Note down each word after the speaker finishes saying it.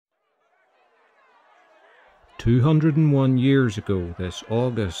201 years ago this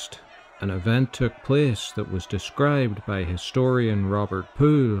August, an event took place that was described by historian Robert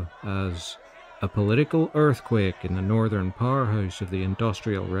Poole as a political earthquake in the northern powerhouse of the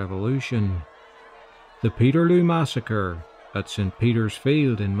Industrial Revolution. The Peterloo Massacre at St. Peter's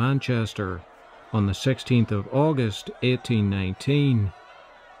Field in Manchester on the 16th of August 1819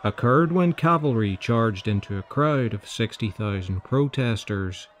 occurred when cavalry charged into a crowd of 60,000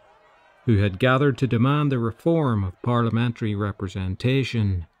 protesters who had gathered to demand the reform of parliamentary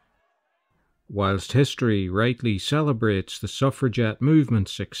representation. Whilst history rightly celebrates the suffragette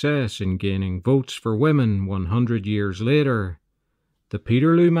movement's success in gaining votes for women 100 years later, the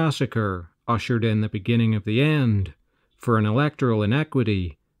Peterloo Massacre ushered in the beginning of the end for an electoral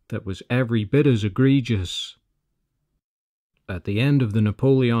inequity that was every bit as egregious. At the end of the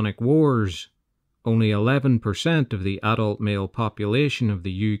Napoleonic Wars, only 11% of the adult male population of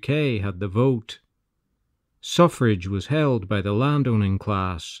the UK had the vote. Suffrage was held by the landowning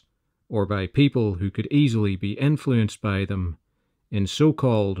class, or by people who could easily be influenced by them, in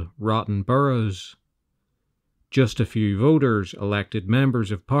so-called rotten boroughs. Just a few voters elected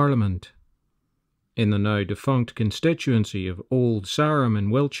members of Parliament. In the now defunct constituency of Old Sarum in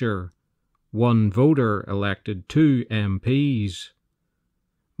Wiltshire, one voter elected 2 MPs.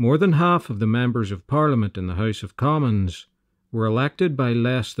 More than half of the members of Parliament in the House of Commons were elected by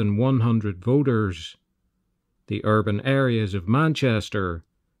less than 100 voters. The urban areas of Manchester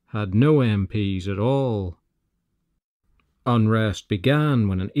had no MPs at all. Unrest began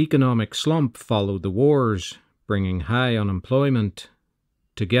when an economic slump followed the wars, bringing high unemployment,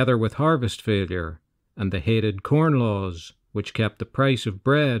 together with harvest failure and the hated Corn Laws, which kept the price of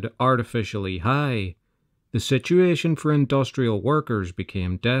bread artificially high. The situation for industrial workers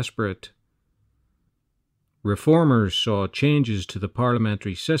became desperate. Reformers saw changes to the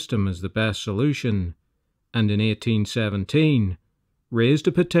parliamentary system as the best solution, and in 1817 raised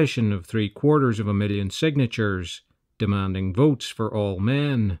a petition of 750,000 signatures demanding votes for all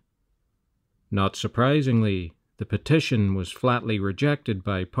men. Not surprisingly, the petition was flatly rejected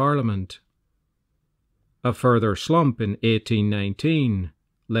by Parliament. A further slump in 1819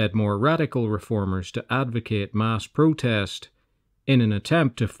 led more radical reformers to advocate mass protest in an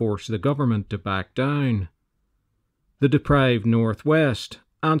attempt to force the government to back down. The deprived North West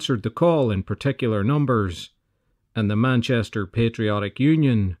answered the call in particular numbers, and the Manchester Patriotic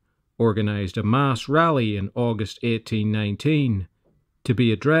Union organised a mass rally in August 1819 to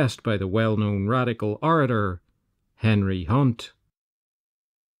be addressed by the well-known radical orator Henry Hunt.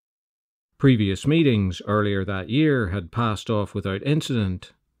 Previous meetings earlier that year had passed off without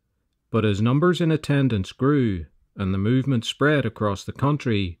incident, but as numbers in attendance grew and the movement spread across the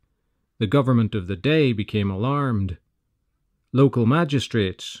country, the government of the day became alarmed. Local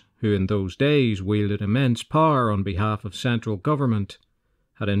magistrates, who in those days wielded immense power on behalf of central government,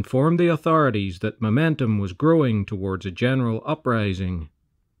 had informed the authorities that momentum was growing towards a general uprising.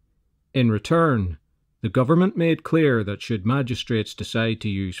 In return, the government made clear that should magistrates decide to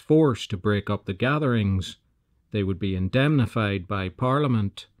use force to break up the gatherings, they would be indemnified by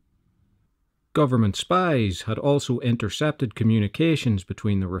Parliament. Government spies had also intercepted communications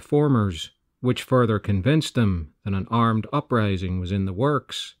between the reformers, which further convinced them that an armed uprising was in the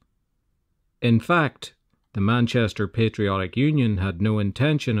works. In fact, the Manchester Patriotic Union had no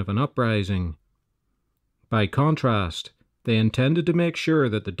intention of an uprising. By contrast, they intended to make sure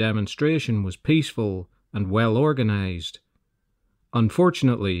that the demonstration was peaceful and well organised.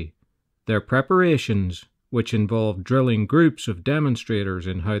 Unfortunately, their preparations, which involved drilling groups of demonstrators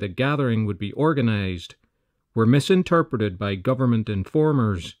in how the gathering would be organised, were misinterpreted by government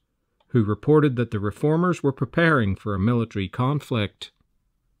informers, who reported that the reformers were preparing for a military conflict.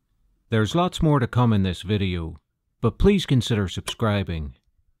 There's lots more to come in this video, but please consider subscribing.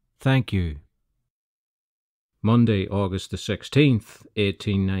 Thank you. Monday, August the 16th,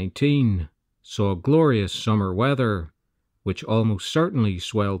 1819, saw glorious summer weather, which almost certainly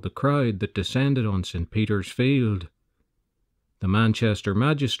swelled the crowd that descended on St. Peter's Field. The Manchester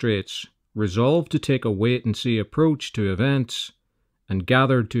magistrates resolved to take a wait-and-see approach to events, and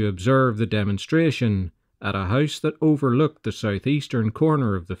gathered to observe the demonstration at a house that overlooked the southeastern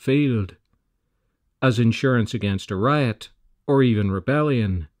corner of the field. As insurance against a riot, or even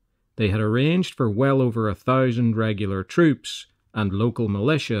rebellion, they had arranged for well over 1,000 regular troops and local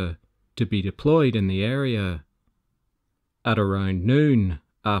militia to be deployed in the area. At around noon,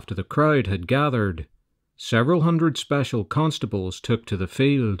 after the crowd had gathered, several hundred special constables took to the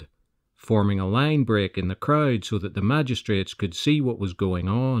field, forming a line break in the crowd so that the magistrates could see what was going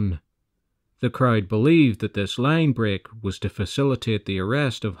on. The crowd believed that this line break was to facilitate the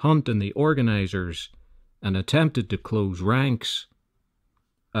arrest of Hunt and the organisers, and attempted to close ranks.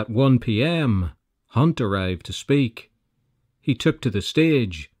 At 1 p.m., Hunt arrived to speak. He took to the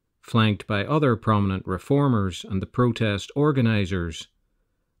stage, flanked by other prominent reformers and the protest organizers.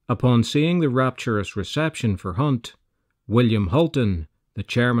 Upon seeing the rapturous reception for Hunt, William Hulton, the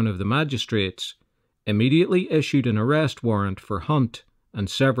chairman of the magistrates, immediately issued an arrest warrant for Hunt and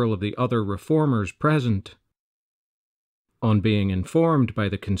several of the other reformers present. On being informed by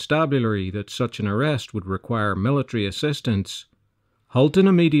the constabulary that such an arrest would require military assistance, Hulton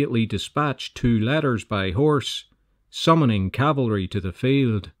immediately dispatched 2 letters by horse, summoning cavalry to the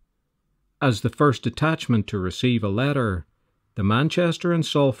field. As the first detachment to receive a letter, the Manchester and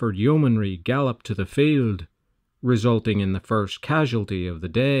Salford yeomanry galloped to the field, resulting in the first casualty of the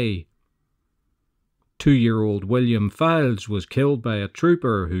day. 2-year-old William Files was killed by a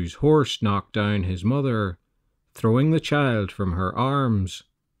trooper whose horse knocked down his mother, throwing the child from her arms.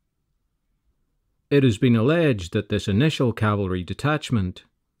 It has been alleged that this initial cavalry detachment,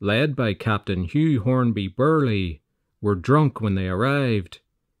 led by Captain Hugh Hornby Burley, were drunk when they arrived.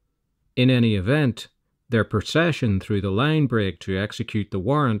 In any event, their procession through the line break to execute the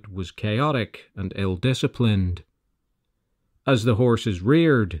warrant was chaotic and ill-disciplined. As the horses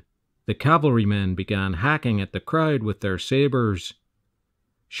reared, the cavalrymen began hacking at the crowd with their sabres.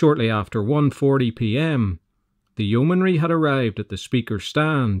 Shortly after 1:40 p.m., the yeomanry had arrived at the Speaker's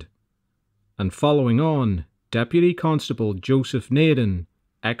stand, and following on, Deputy Constable Joseph Naden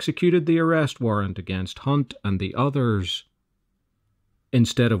executed the arrest warrant against Hunt and the others.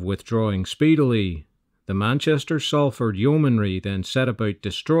 Instead of withdrawing speedily, the Manchester-Salford yeomanry then set about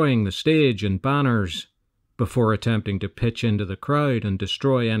destroying the stage and banners, before attempting to pitch into the crowd and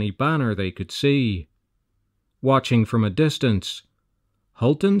destroy any banner they could see. Watching from a distance,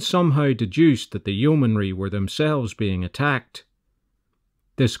 Hulton somehow deduced that the yeomanry were themselves being attacked.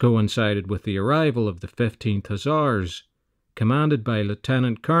 This coincided with the arrival of the 15th Hussars, commanded by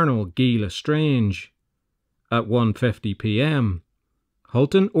Lieutenant Colonel Guy Lestrange. At 1:50 p.m.,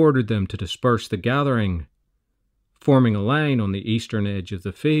 Hulton ordered them to disperse the gathering. Forming a line on the eastern edge of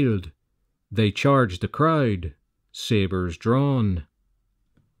the field, they charged the crowd, sabres drawn.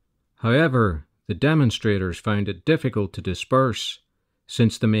 However, the demonstrators found it difficult to disperse,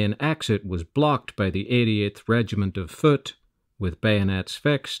 since the main exit was blocked by the 88th Regiment of Foot, with bayonets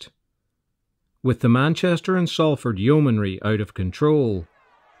fixed. With the Manchester and Salford yeomanry out of control,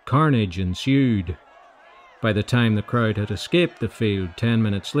 carnage ensued. By the time the crowd had escaped the field 10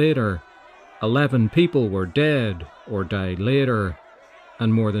 minutes later, 11 people were dead or died later,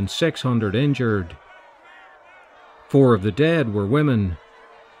 and more than 600 injured. 4 of the dead were women,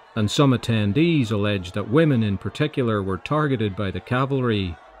 and some attendees alleged that women in particular were targeted by the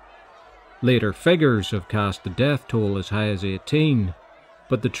cavalry. Later figures have cast the death toll as high as 18,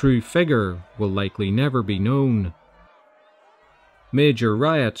 but the true figure will likely never be known. Major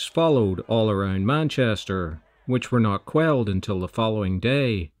riots followed all around Manchester, which were not quelled until the following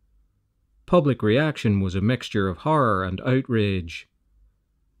day. Public reaction was a mixture of horror and outrage.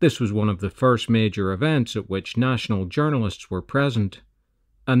 This was one of the first major events at which national journalists were present,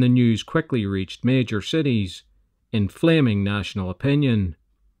 and the news quickly reached major cities, inflaming national opinion.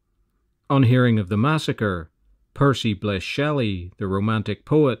 On hearing of the massacre, Percy Bysshe Shelley, the Romantic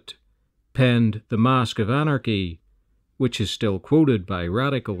poet, penned The Mask of Anarchy, which is still quoted by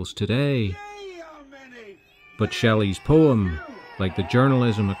radicals today. But Shelley's poem, like the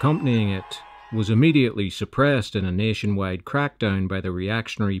journalism accompanying it, was immediately suppressed in a nationwide crackdown by the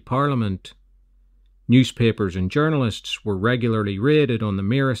reactionary Parliament. Newspapers and journalists were regularly raided on the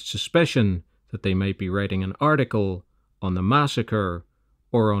merest suspicion that they might be writing an article on the massacre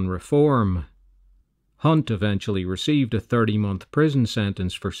or on reform. Hunt eventually received a 30-month prison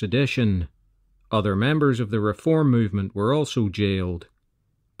sentence for sedition. Other members of the reform movement were also jailed.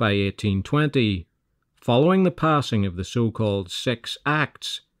 By 1820, following the passing of the so-called 6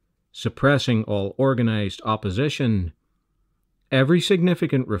 Acts, suppressing all organized opposition, every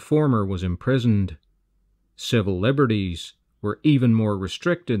significant reformer was imprisoned. Civil liberties were even more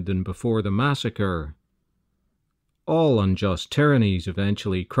restricted than before the massacre. All unjust tyrannies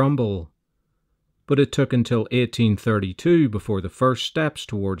eventually crumble, but it took until 1832 before the first steps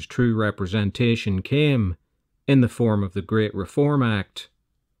towards true representation came, in the form of the Great Reform Act.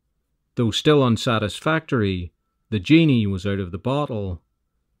 Though still unsatisfactory, the genie was out of the bottle.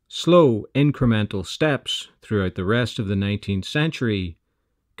 Slow, incremental steps throughout the rest of the 19th century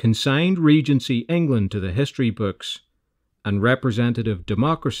consigned Regency England to the history books, and representative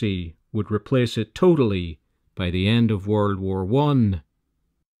democracy would replace it totally by the end of World War I.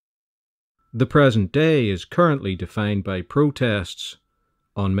 The present day is currently defined by protests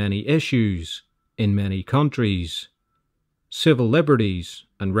on many issues, In many countries, civil liberties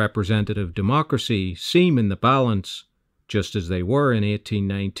and representative democracy seem in the balance, just as they were in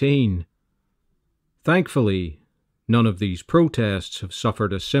 1819. Thankfully, none of these protests have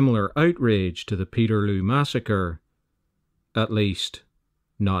suffered a similar outrage to the Peterloo Massacre. At least,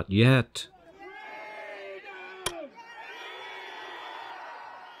 not yet.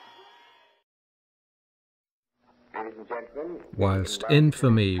 Whilst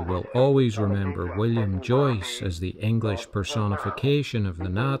infamy will always remember William Joyce as the English personification of the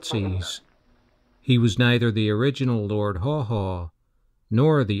Nazis, he was neither the original Lord Haw,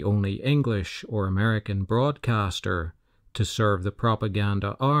 nor the only English or American broadcaster to serve the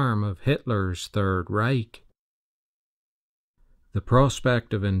propaganda arm of Hitler's Third Reich. The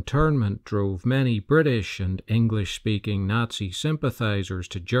prospect of internment drove many British and English-speaking Nazi sympathizers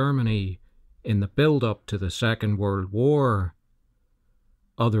to Germany in the build-up to the Second World War.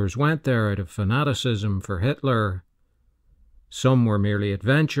 Others went there out of fanaticism for Hitler. Some were merely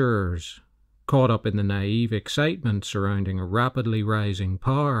adventurers, caught up in the naive excitement surrounding a rapidly rising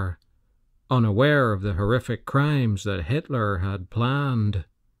power, unaware of the horrific crimes that Hitler had planned.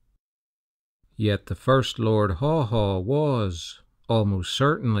 Yet the First Lord Haw was, almost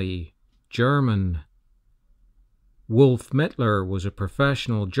certainly, German. Wolf Mittler was a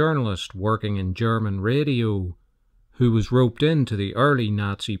professional journalist working in German radio, who was roped into the early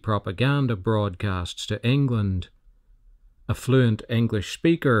Nazi propaganda broadcasts to England. A fluent English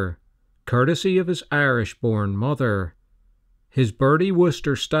speaker, courtesy of his Irish-born mother, his Bertie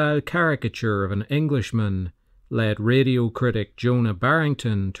Wooster-style caricature of an Englishman led radio critic Jonah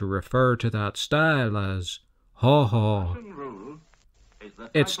Barrington to refer to that style as Haw.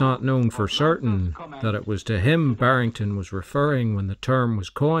 It's not known for certain that it was to him Barrington was referring when the term was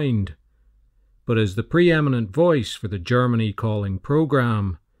coined, but as the preeminent voice for the Germany Calling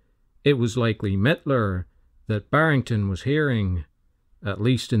program, it was likely Mittler that Barrington was hearing, at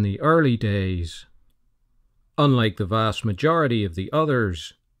least in the early days. Unlike the vast majority of the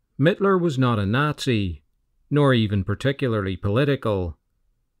others, Mittler was not a Nazi, nor even particularly political.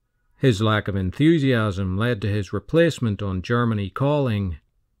 His lack of enthusiasm led to his replacement on Germany Calling.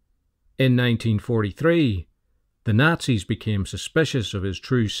 In 1943, the Nazis became suspicious of his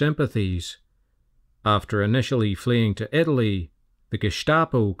true sympathies. After initially fleeing to Italy, the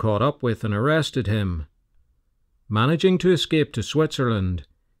Gestapo caught up with and arrested him. Managing to escape to Switzerland,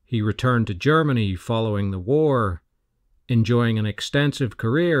 he returned to Germany following the war, enjoying an extensive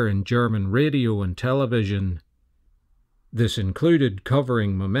career in German radio and television. This included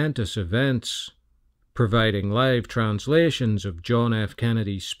covering momentous events, providing live translations of John F.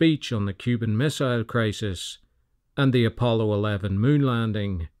 Kennedy's speech on the Cuban Missile Crisis and the Apollo 11 moon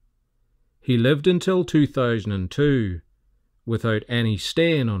landing. He lived until 2002, without any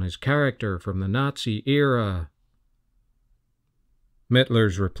stain on his character from the Nazi era.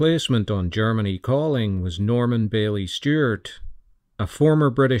 Mittler's replacement on Germany Calling was Norman Bailey Stewart, a former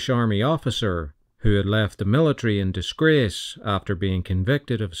British Army officer who had left the military in disgrace after being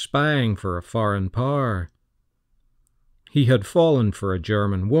convicted of spying for a foreign power. He had fallen for a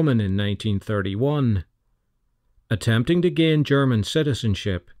German woman in 1931. Attempting to gain German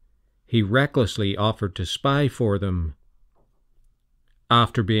citizenship, he recklessly offered to spy for them.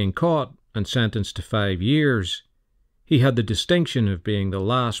 After being caught and sentenced to 5 years, he had the distinction of being the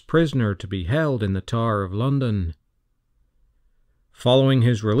last prisoner to be held in the Tower of London. Following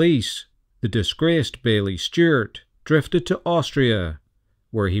his release, the disgraced Bailey Stewart drifted to Austria,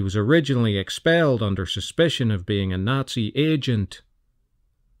 where he was originally expelled under suspicion of being a Nazi agent.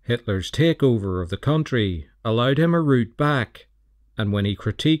 Hitler's takeover of the country allowed him a route back, and when he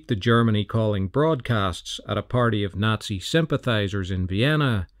critiqued the Germany Calling broadcasts at a party of Nazi sympathizers in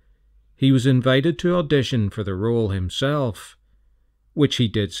Vienna, he was invited to audition for the role himself, which he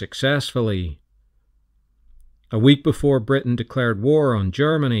did successfully. A week before Britain declared war on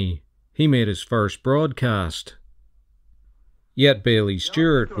Germany, he made his first broadcast. Yet Bailey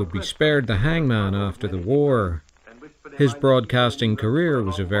Stewart would be spared the hangman after the war. His broadcasting career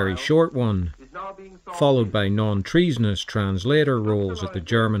was a very short one, followed by non-treasonous translator roles at the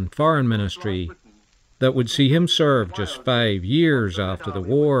German Foreign Ministry that would see him serve just 5 years after the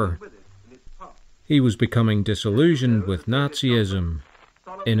war. He was becoming disillusioned with Nazism.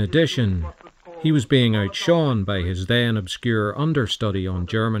 In addition, he was being outshone by his then obscure understudy on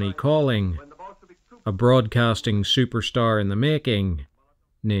Germany Calling, a broadcasting superstar in the making,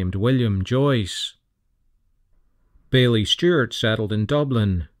 named William Joyce. Bailey Stewart settled in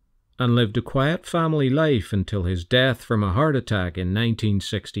Dublin and lived a quiet family life until his death from a heart attack in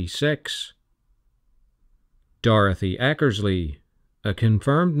 1966. Dorothy Eckersley, a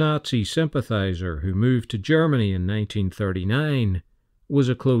confirmed Nazi sympathizer who moved to Germany in 1939, was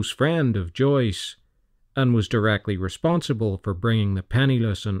a close friend of Joyce and was directly responsible for bringing the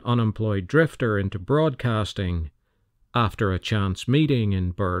penniless and unemployed drifter into broadcasting after a chance meeting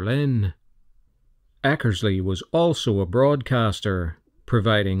in Berlin. Eckersley was also a broadcaster,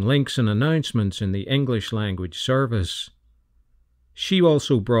 providing links and announcements in the English language service. She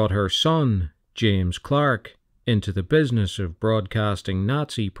also brought her son, James Clark, into the business of broadcasting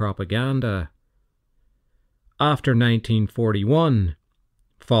Nazi propaganda. After 1941,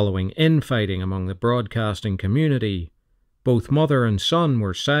 following infighting among the broadcasting community, both mother and son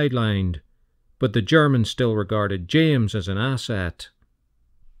were sidelined, but the Germans still regarded James as an asset.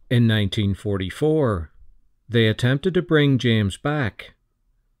 In 1944, they attempted to bring James back,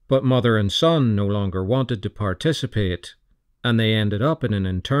 but mother and son no longer wanted to participate, and they ended up in an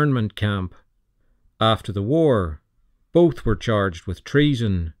internment camp. After the war, both were charged with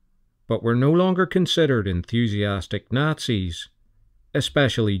treason, but were no longer considered enthusiastic Nazis,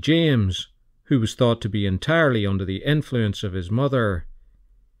 especially James, who was thought to be entirely under the influence of his mother.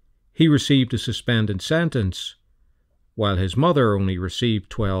 He received a suspended sentence, while his mother only received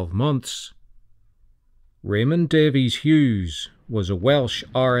 12 months. Raymond Davies Hughes was a Welsh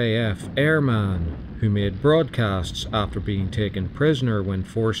RAF airman who made broadcasts after being taken prisoner when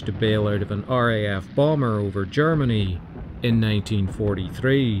forced to bail out of an RAF bomber over Germany in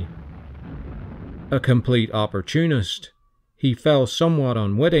 1943. A complete opportunist, he fell somewhat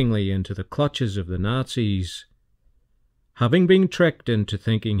unwittingly into the clutches of the Nazis. Having been tricked into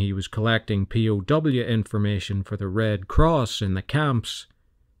thinking he was collecting POW information for the Red Cross in the camps,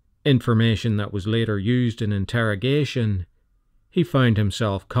 information that was later used in interrogation, he found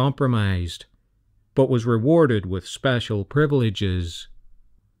himself compromised, but was rewarded with special privileges.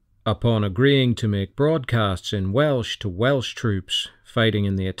 Upon agreeing to make broadcasts in Welsh to Welsh troops fighting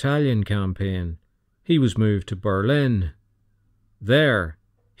in the Italian campaign, he was moved to Berlin. There,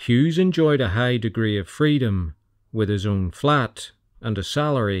 Hughes enjoyed a high degree of freedom, with his own flat and a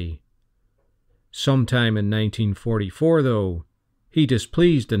salary. Sometime in 1944, though, he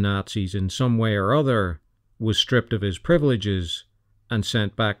displeased the Nazis in some way or other, was stripped of his privileges, and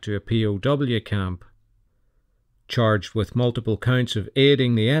sent back to a POW camp. Charged with multiple counts of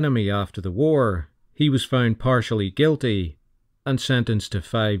aiding the enemy after the war, he was found partially guilty and sentenced to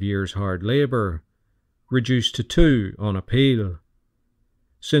 5 years hard labour, reduced to 2 on appeal.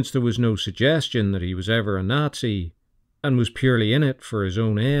 Since there was no suggestion that he was ever a Nazi, and was purely in it for his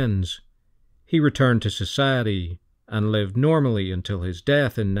own ends, he returned to society and lived normally until his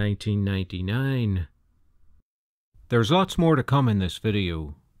death in 1999. There's lots more to come in this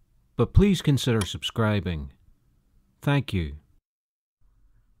video, but please consider subscribing. Thank you.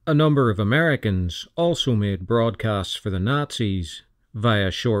 A number of Americans also made broadcasts for the Nazis via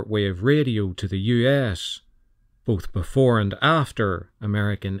shortwave radio to the US, both before and after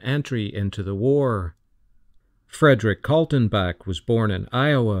American entry into the war. Frederick Kaltenbach was born in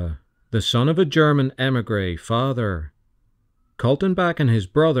Iowa, the son of a German émigré father. Kaltenbach and his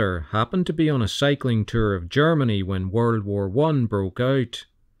brother happened to be on a cycling tour of Germany when World War I broke out.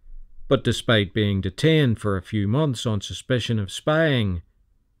 But despite being detained for a few months on suspicion of spying,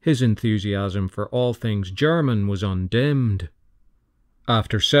 his enthusiasm for all things German was undimmed.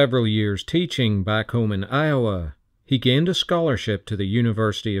 After several years teaching back home in Iowa, he gained a scholarship to the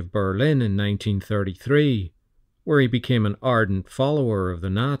University of Berlin in 1933, where he became an ardent follower of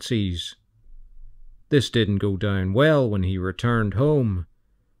the Nazis. This didn't go down well when he returned home,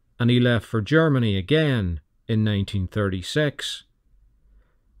 and he left for Germany again in 1936.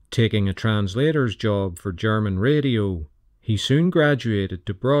 Taking a translator's job for German radio, he soon graduated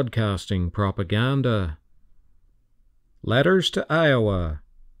to broadcasting propaganda. Letters to Iowa,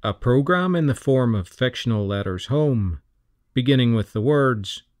 a program in the form of fictional letters home, beginning with the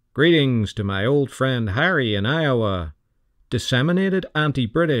words, "Greetings to my old friend Harry in Iowa," disseminated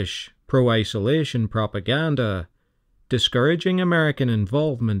anti-British, pro-isolation propaganda, discouraging American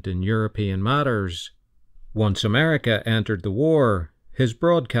involvement in European matters. Once America entered the war, his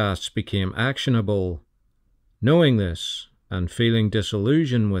broadcasts became actionable. Knowing this, and feeling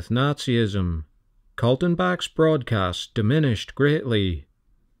disillusion with Nazism, Kaltenbach's broadcasts diminished greatly.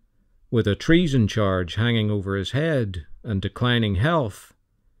 With a treason charge hanging over his head and declining health,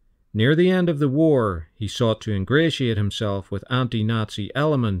 near the end of the war he sought to ingratiate himself with anti-Nazi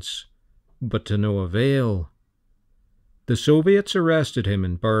elements, but to no avail. The Soviets arrested him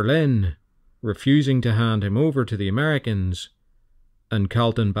in Berlin, refusing to hand him over to the Americans, and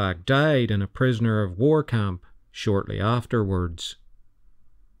Kaltenbach died in a prisoner of war camp shortly afterwards.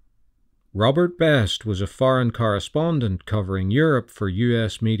 Robert Best was a foreign correspondent covering Europe for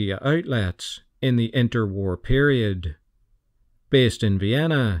US media outlets in the interwar period. Based in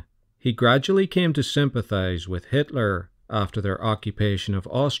Vienna, he gradually came to sympathize with Hitler after their occupation of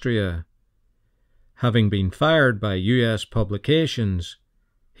Austria. Having been fired by US publications,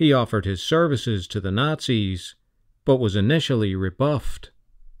 he offered his services to the Nazis, but was initially rebuffed.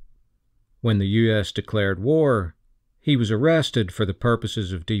 When the US declared war, he was arrested for the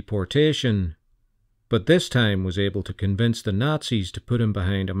purposes of deportation, but this time was able to convince the Nazis to put him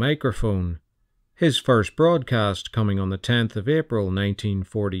behind a microphone, his first broadcast coming on the 10th of April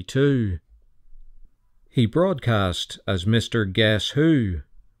 1942. He broadcast as Mr. Guess Who,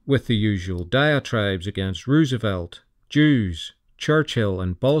 with the usual diatribes against Roosevelt, Jews, Churchill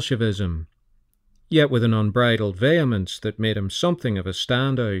and Bolshevism, yet with an unbridled vehemence that made him something of a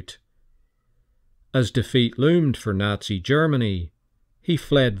standout. As defeat loomed for Nazi Germany, he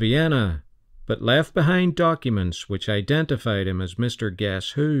fled Vienna, but left behind documents which identified him as Mr.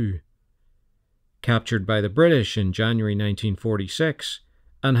 Guess Who. Captured by the British in January 1946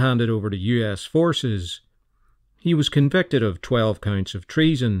 and handed over to US forces, he was convicted of 12 counts of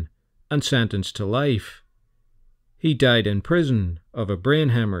treason and sentenced to life. He died in prison of a brain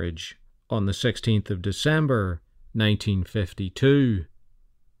hemorrhage on the 16th of December 1952.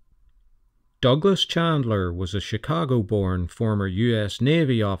 Douglas Chandler was a Chicago-born former U.S.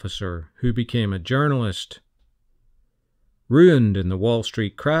 Navy officer who became a journalist. Ruined in the Wall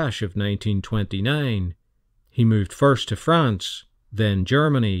Street crash of 1929, he moved first to France, then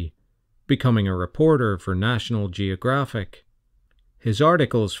Germany, becoming a reporter for National Geographic. His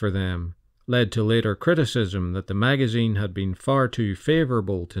articles for them led to later criticism that the magazine had been far too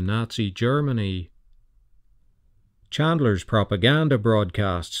favorable to Nazi Germany. Chandler's propaganda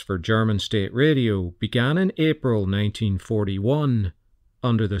broadcasts for German state radio began in April 1941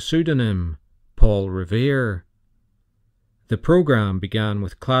 under the pseudonym Paul Revere. The program began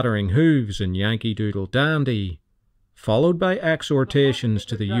with clattering hooves and Yankee Doodle Dandy, followed by exhortations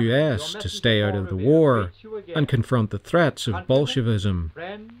to the US to stay out of the war and confront the threats of Bolshevism.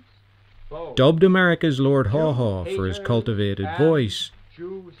 Dubbed America's Lord Haw for his cultivated voice,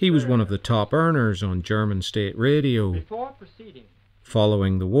 he was one of the top earners on German state radio.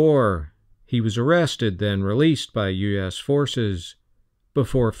 Following the war, he was arrested, then released by US forces,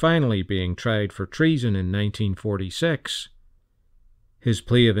 before finally being tried for treason in 1946. His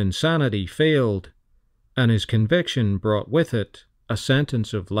plea of insanity failed, and his conviction brought with it a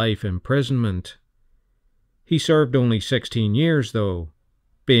sentence of life imprisonment. He served only 16 years, though,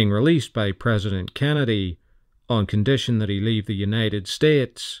 being released by President Kennedy on condition that he leave the United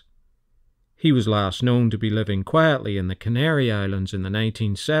States. He was last known to be living quietly in the Canary Islands in the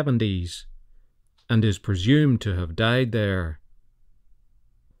 1970s, and is presumed to have died there.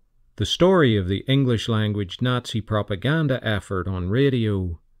 The story of the English-language Nazi propaganda effort on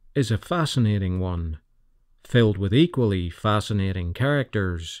radio is a fascinating one, filled with equally fascinating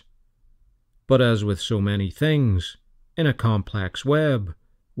characters. But as with so many things, in a complex web,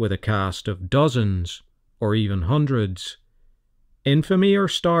 with a cast of dozens, or even hundreds, infamy or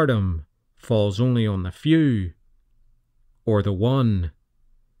stardom falls only on the few, or the one.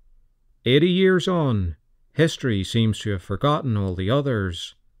 80 years on, history seems to have forgotten all the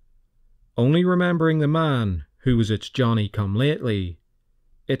others, only remembering the man who was its Johnny-come-lately,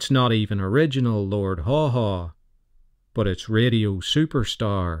 its not even original Lord Haw, but its radio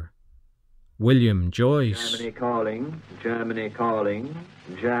superstar, William Joyce. Germany calling, Germany calling,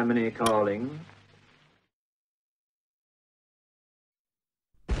 Germany calling.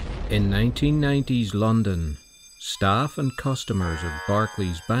 In 1990s London, staff and customers of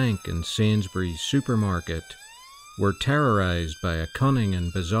Barclays Bank and Sainsbury's supermarket were terrorised by a cunning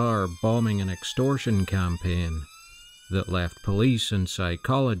and bizarre bombing and extortion campaign that left police and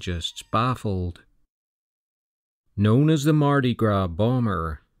psychologists baffled. Known as the Mardi Gras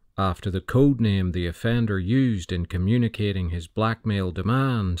bomber, after the code name the offender used in communicating his blackmail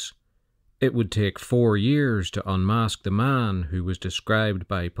demands, it would take 4 years to unmask the man who was described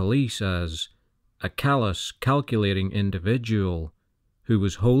by police as a callous, calculating individual who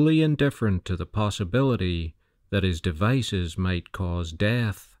was wholly indifferent to the possibility that his devices might cause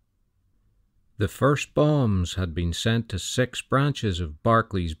death. The first bombs had been sent to 6 branches of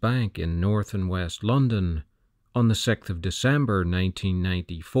Barclays Bank in North and West London on the 6th of December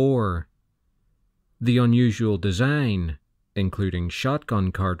 1994. The unusual design, including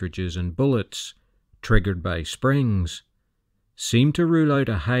shotgun cartridges and bullets triggered by springs, seemed to rule out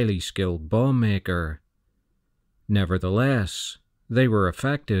a highly skilled bomb maker. Nevertheless, they were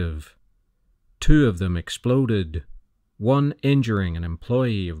effective. 2 of them exploded, one injuring an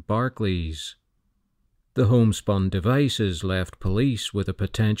employee of Barclays. The homespun devices left police with a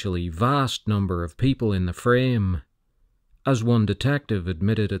potentially vast number of people in the frame. As one detective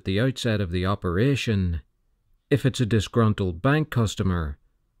admitted at the outset of the operation, if it's a disgruntled bank customer,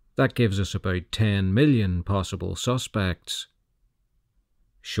 that gives us about 10 million possible suspects.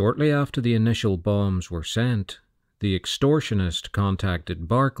 Shortly after the initial bombs were sent, the extortionist contacted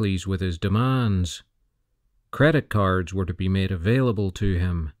Barclays with his demands. Credit cards were to be made available to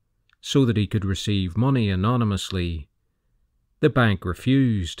him so that he could receive money anonymously. The bank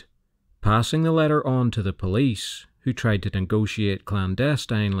refused, passing the letter on to the police, who tried to negotiate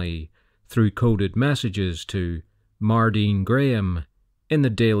clandestinely through coded messages to Mardi Graham in the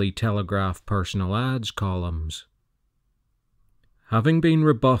Daily Telegraph personal ads columns. Having been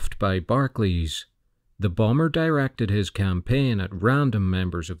rebuffed by Barclays, the bomber directed his campaign at random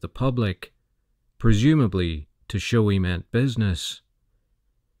members of the public, presumably to show he meant business.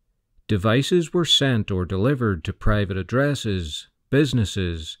 Devices were sent or delivered to private addresses,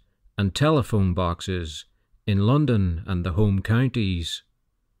 businesses, and telephone boxes in London and the home counties.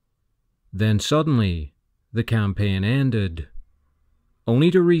 Then suddenly, the campaign ended,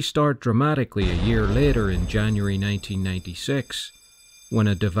 only to restart dramatically a year later in January 1996, when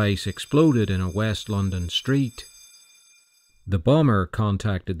a device exploded in a West London street. The bomber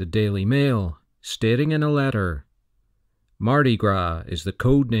contacted the Daily Mail, stating in a letter, "Mardi Gras is the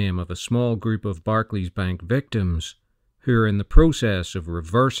code name of a small group of Barclays Bank victims who are in the process of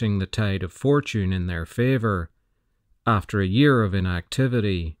reversing the tide of fortune in their favour after a year of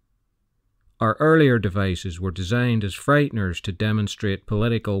inactivity. Our earlier devices were designed as frighteners to demonstrate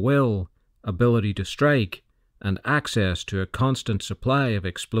political will, ability to strike, and access to a constant supply of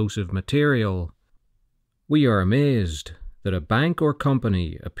explosive material. We are amazed that a bank or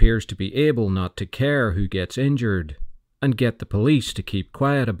company appears to be able not to care who gets injured and get the police to keep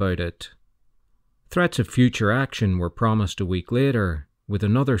quiet about it." Threats of future action were promised a week later, with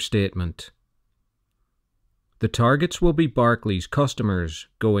another statement. "The targets will be Barclays customers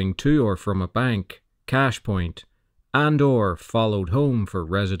going to or from a bank, cash point, and/or followed home for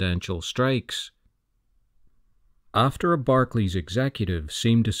residential strikes." After a Barclays executive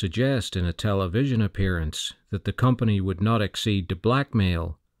seemed to suggest in a television appearance that the company would not accede to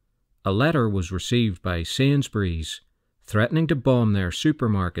blackmail, a letter was received by Sainsbury's threatening to bomb their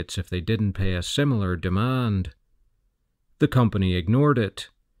supermarkets if they didn't pay a similar demand. The company ignored it,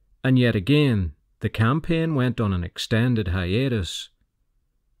 and yet again the campaign went on an extended hiatus.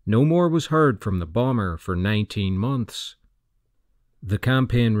 No more was heard from the bomber for 19 months. The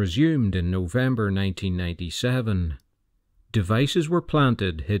campaign resumed in November 1997. Devices were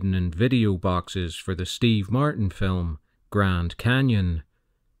planted hidden in video boxes for the Steve Martin film Grand Canyon,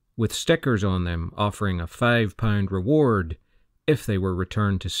 with stickers on them offering a £5 reward if they were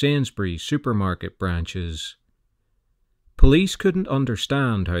returned to Sainsbury's supermarket branches. Police couldn't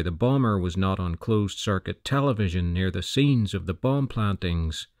understand how the bomber was not on closed-circuit television near the scenes of the bomb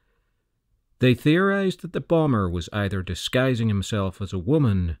plantings. They theorized that the bomber was either disguising himself as a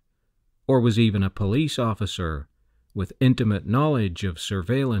woman, or was even a police officer with intimate knowledge of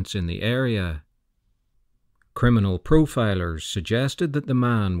surveillance in the area. Criminal profilers suggested that the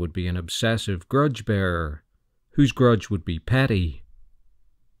man would be an obsessive grudge bearer, whose grudge would be petty,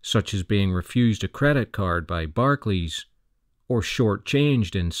 such as being refused a credit card by Barclays or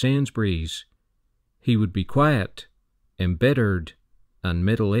short-changed in Sainsbury's. He would be quiet, embittered, and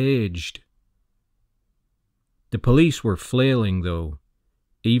middle-aged. The police were flailing, though,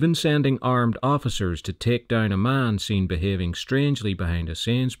 even sending armed officers to take down a man seen behaving strangely behind a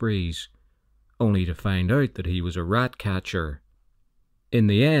Sainsbury's, only to find out that he was a rat catcher. In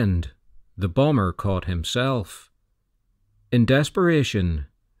the end, the bomber caught himself. In desperation,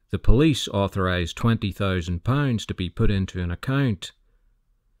 the police authorised £20,000 to be put into an account.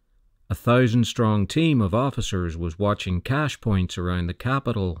 A 1,000-strong team of officers was watching cash points around the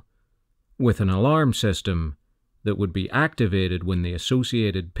capital, with an alarm system that would be activated when the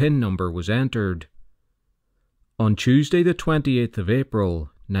associated PIN number was entered. On Tuesday the 28th of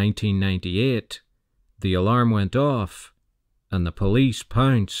April, 1998, the alarm went off, and the police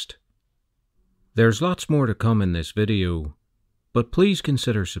pounced. There's lots more to come in this video, but please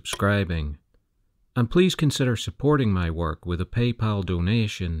consider subscribing, and please consider supporting my work with a PayPal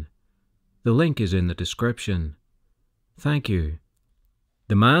donation. The link is in the description. Thank you.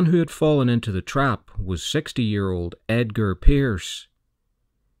 The man who had fallen into the trap was 60-year-old Edgar Pierce.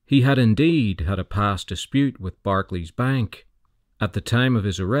 He had indeed had a past dispute with Barclays Bank. At the time of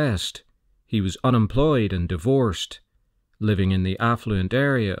his arrest, he was unemployed and divorced, living in the affluent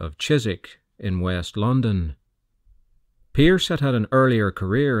area of Chiswick in West London. Pierce had had an earlier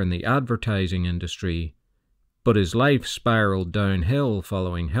career in the advertising industry, but his life spiraled downhill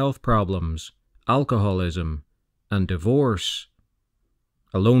following health problems, alcoholism, and divorce.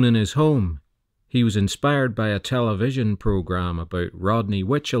 Alone in his home, he was inspired by a television program about Rodney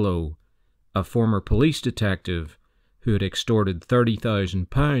Whichelow, a former police detective who had extorted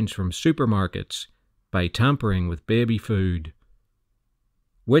 £30,000 from supermarkets by tampering with baby food.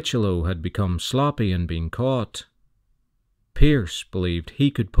 Whichelow had become sloppy and been caught. Pierce believed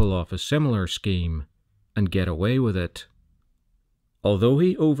he could pull off a similar scheme and get away with it. Although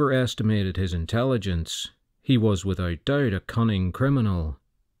he overestimated his intelligence, he was without doubt a cunning criminal.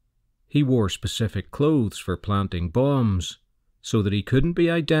 He wore specific clothes for planting bombs, so that he couldn't be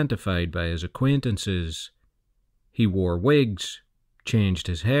identified by his acquaintances. He wore wigs, changed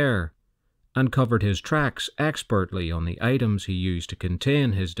his hair, and covered his tracks expertly on the items he used to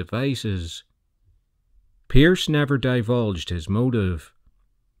contain his devices. Pierce never divulged his motive.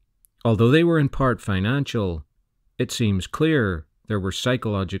 Although they were in part financial, it seems clear there were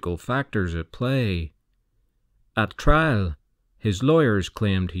psychological factors at play. At trial, his lawyers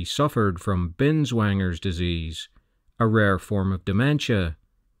claimed he suffered from Binswanger's disease, a rare form of dementia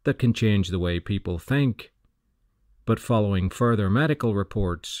that can change the way people think. But following further medical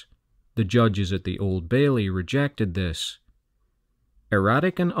reports, the judges at the Old Bailey rejected this.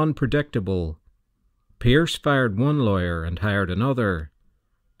 Erratic and unpredictable, Pierce fired one lawyer and hired another,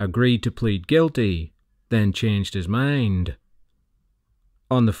 agreed to plead guilty, then changed his mind.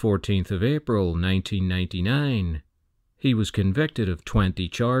 On the 14th of April, 1999, he was convicted of 20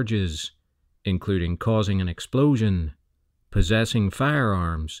 charges, including causing an explosion, possessing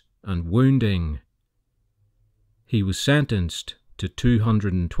firearms, and wounding. He was sentenced to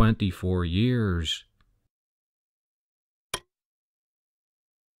 224 years.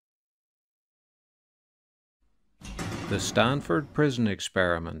 The Stanford Prison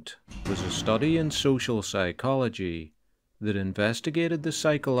Experiment was a study in social psychology that investigated the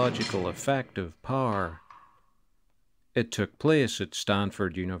psychological effect of power. It took place at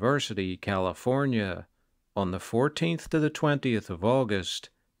Stanford University, California, on the 14th to the 20th of August,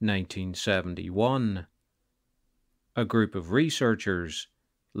 1971. A group of researchers,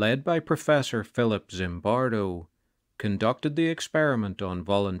 led by Professor Philip Zimbardo, conducted the experiment on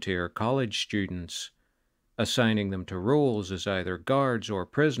volunteer college students, assigning them to roles as either guards or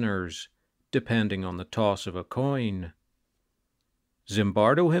prisoners, depending on the toss of a coin.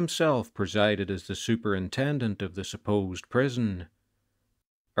 Zimbardo himself presided as the superintendent of the supposed prison.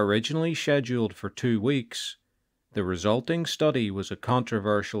 Originally scheduled for 2 weeks, the resulting study was a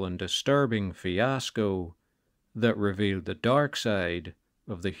controversial and disturbing fiasco that revealed the dark side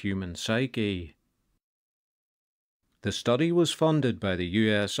of the human psyche. The study was funded by the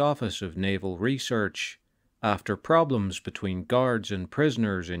U.S. Office of Naval Research after problems between guards and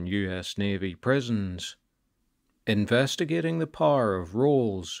prisoners in U.S. Navy prisons. Investigating the power of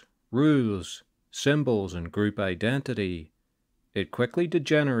roles, rules, symbols, and group identity, it quickly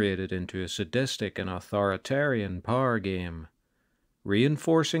degenerated into a sadistic and authoritarian power game,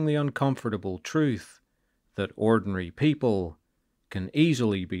 reinforcing the uncomfortable truth that ordinary people can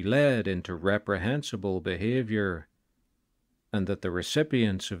easily be led into reprehensible behavior, and that the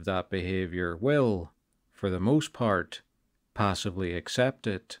recipients of that behavior will, for the most part, passively accept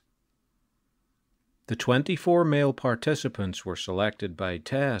it. The 24 male participants were selected by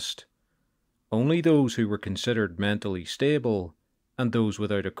test. Only those who were considered mentally stable and those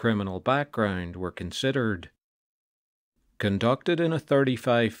without a criminal background were considered. Conducted in a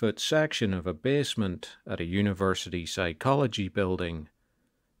 35-foot section of a basement at a university psychology building,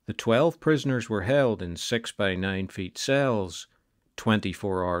 the 12 prisoners were held in 6 by 9 feet cells,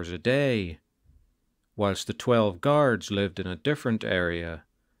 24 hours a day, whilst the 12 guards lived in a different area,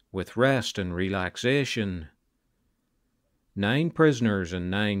 with rest and relaxation. 9 prisoners and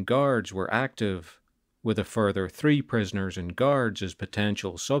 9 guards were active, with a further 3 prisoners and guards as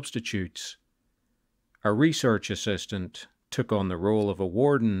potential substitutes. A research assistant took on the role of a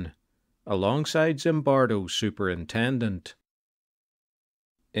warden, alongside Zimbardo's superintendent.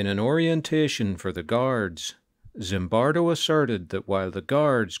 In an orientation for the guards, Zimbardo asserted that while the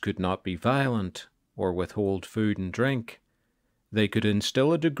guards could not be violent or withhold food and drink, they could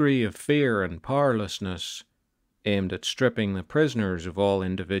instill a degree of fear and powerlessness, aimed at stripping the prisoners of all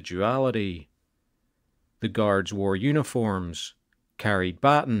individuality. The guards wore uniforms, carried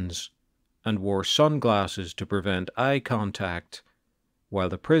batons, and wore sunglasses to prevent eye contact, while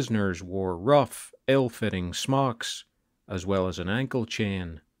the prisoners wore rough, ill-fitting smocks, as well as an ankle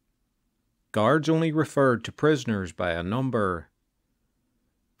chain. Guards only referred to prisoners by a number.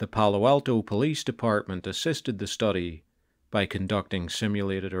 The Palo Alto Police Department assisted the study by conducting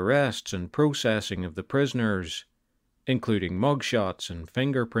simulated arrests and processing of the prisoners, including mugshots and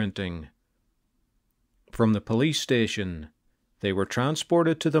fingerprinting. From the police station, they were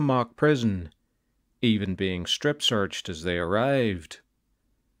transported to the mock prison, even being strip-searched as they arrived.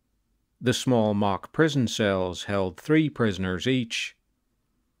 The small mock prison cells held 3 prisoners each.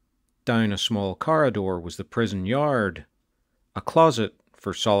 Down a small corridor was the prison yard, a closet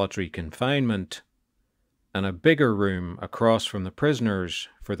for solitary confinement, and a bigger room across from the prisoners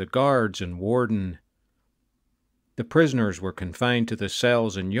for the guards and warden. The prisoners were confined to the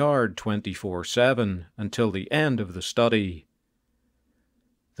cells and yard 24/7 until the end of the study.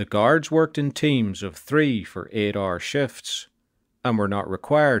 The guards worked in teams of 3 for 8-hour shifts and were not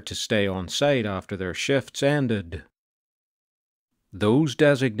required to stay on site after their shifts ended. Those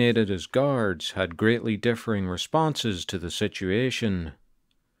designated as guards had greatly differing responses to the situation.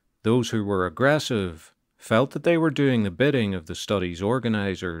 Those who were aggressive felt that they were doing the bidding of the study's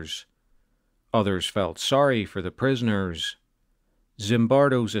organizers. Others felt sorry for the prisoners.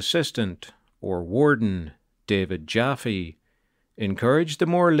 Zimbardo's assistant, or warden, David Jaffe, encouraged the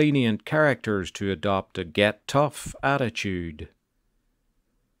more lenient characters to adopt a get-tough attitude.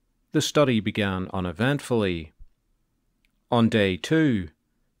 The study began uneventfully. On day 2,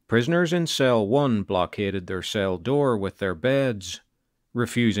 prisoners in cell 1 blockaded their cell door with their beds,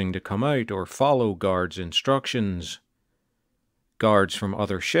 refusing to come out or follow guards' instructions. Guards from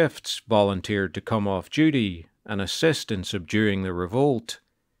other shifts volunteered to come off duty and assist in subduing the revolt,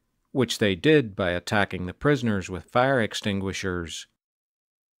 which they did by attacking the prisoners with fire extinguishers.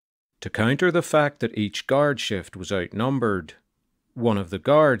 To counter the fact that each guard shift was outnumbered, one of the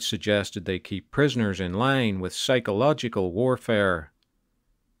guards suggested they keep prisoners in line with psychological warfare.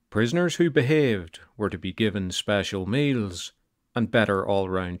 Prisoners who behaved were to be given special meals and better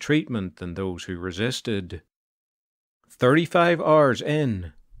all-round treatment than those who resisted. 35 hours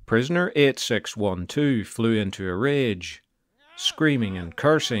in, prisoner 8612 flew into a rage, screaming and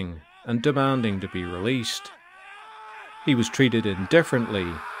cursing and demanding to be released. He was treated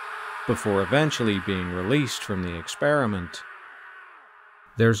indifferently before eventually being released from the experiment.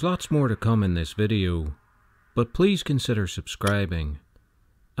 There's lots more to come in this video, but please consider subscribing,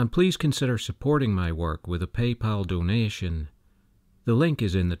 and please consider supporting my work with a PayPal donation. The link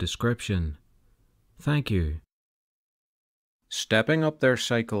is in the description. Thank you. Stepping up their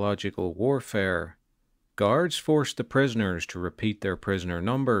psychological warfare, guards forced the prisoners to repeat their prisoner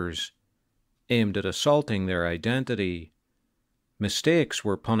numbers, aimed at assaulting their identity. Mistakes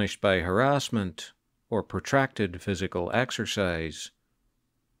were punished by harassment or protracted physical exercise.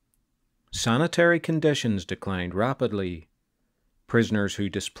 Sanitary conditions declined rapidly. Prisoners who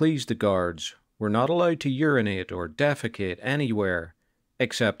displeased the guards were not allowed to urinate or defecate anywhere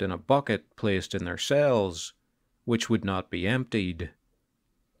except in a bucket placed in their cells, which would not be emptied.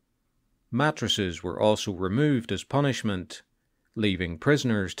 Mattresses were also removed as punishment, leaving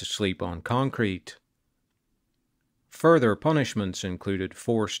prisoners to sleep on concrete. Further punishments included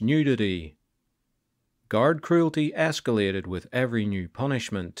forced nudity. Guard cruelty escalated with every new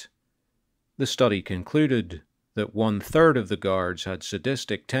punishment. The study concluded that 1/3 of the guards had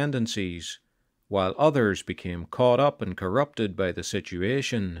sadistic tendencies, while others became caught up and corrupted by the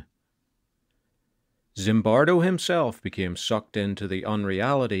situation. Zimbardo himself became sucked into the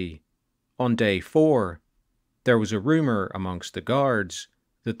unreality. On day 4, there was a rumor amongst the guards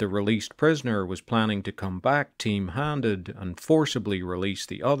that the released prisoner was planning to come back team-handed and forcibly release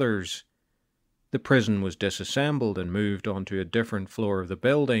the others. The prison was disassembled and moved onto a different floor of the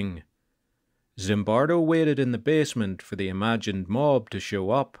building. Zimbardo waited in the basement for the imagined mob to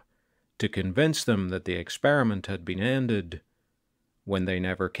show up, to convince them that the experiment had been ended. When they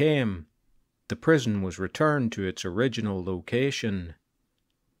never came, the prison was returned to its original location.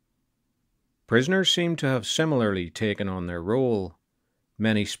 Prisoners seemed to have similarly taken on their role.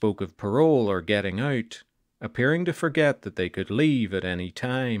 Many spoke of parole or getting out, appearing to forget that they could leave at any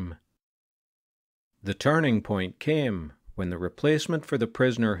time. The turning point came when the replacement for the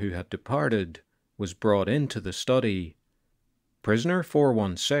prisoner who had departed was brought into the study. Prisoner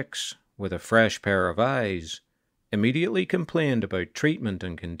 416, with a fresh pair of eyes, immediately complained about treatment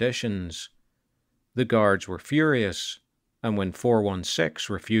and conditions. The guards were furious, and when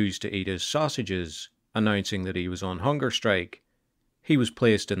 416 refused to eat his sausages, announcing that he was on hunger strike, he was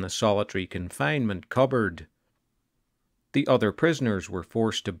placed in the solitary confinement cupboard. The other prisoners were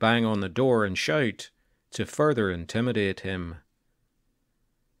forced to bang on the door and shout to further intimidate him.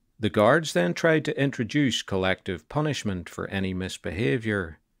 The guards then tried to introduce collective punishment for any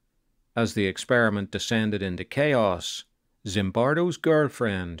misbehavior. As the experiment descended into chaos, Zimbardo's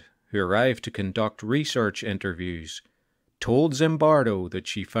girlfriend, who arrived to conduct research interviews, told Zimbardo that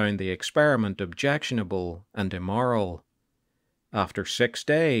she found the experiment objectionable and immoral. After 6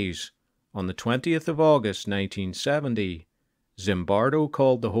 days, on the 20th of August 1970, Zimbardo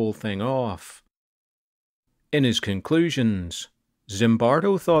called the whole thing off. In his conclusions,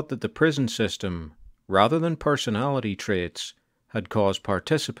 Zimbardo thought that the prison system, rather than personality traits, had caused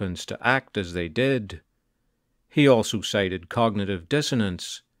participants to act as they did. He also cited cognitive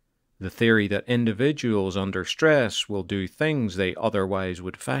dissonance, the theory that individuals under stress will do things they otherwise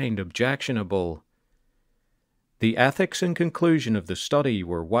would find objectionable. The ethics and conclusion of the study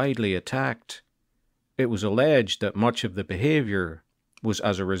were widely attacked. It was alleged that much of the behavior was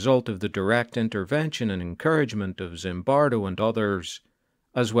as a result of the direct intervention and encouragement of Zimbardo and others,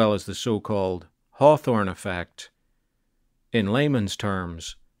 as well as the so-called Hawthorne effect. In layman's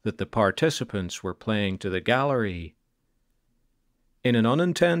terms, that the participants were playing to the gallery. In an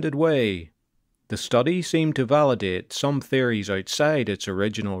unintended way, the study seemed to validate some theories outside its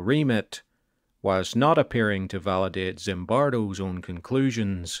original remit, whilst not appearing to validate Zimbardo's own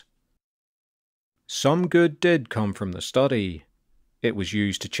conclusions. Some good did come from the study. It was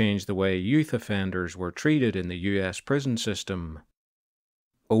used to change the way youth offenders were treated in the US prison system.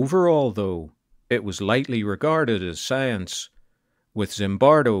 Overall, though, it was lightly regarded as science, with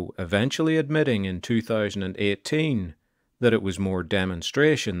Zimbardo eventually admitting in 2018 that it was more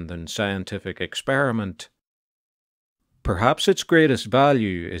demonstration than scientific experiment. Perhaps its greatest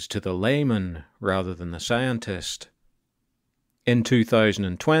value is to the layman rather than the scientist. In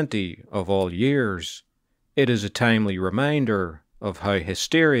 2020, of all years, it is a timely reminder of how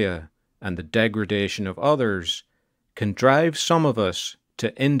hysteria and the degradation of others can drive some of us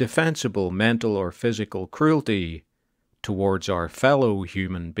to indefensible mental or physical cruelty towards our fellow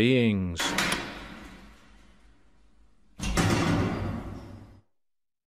human beings.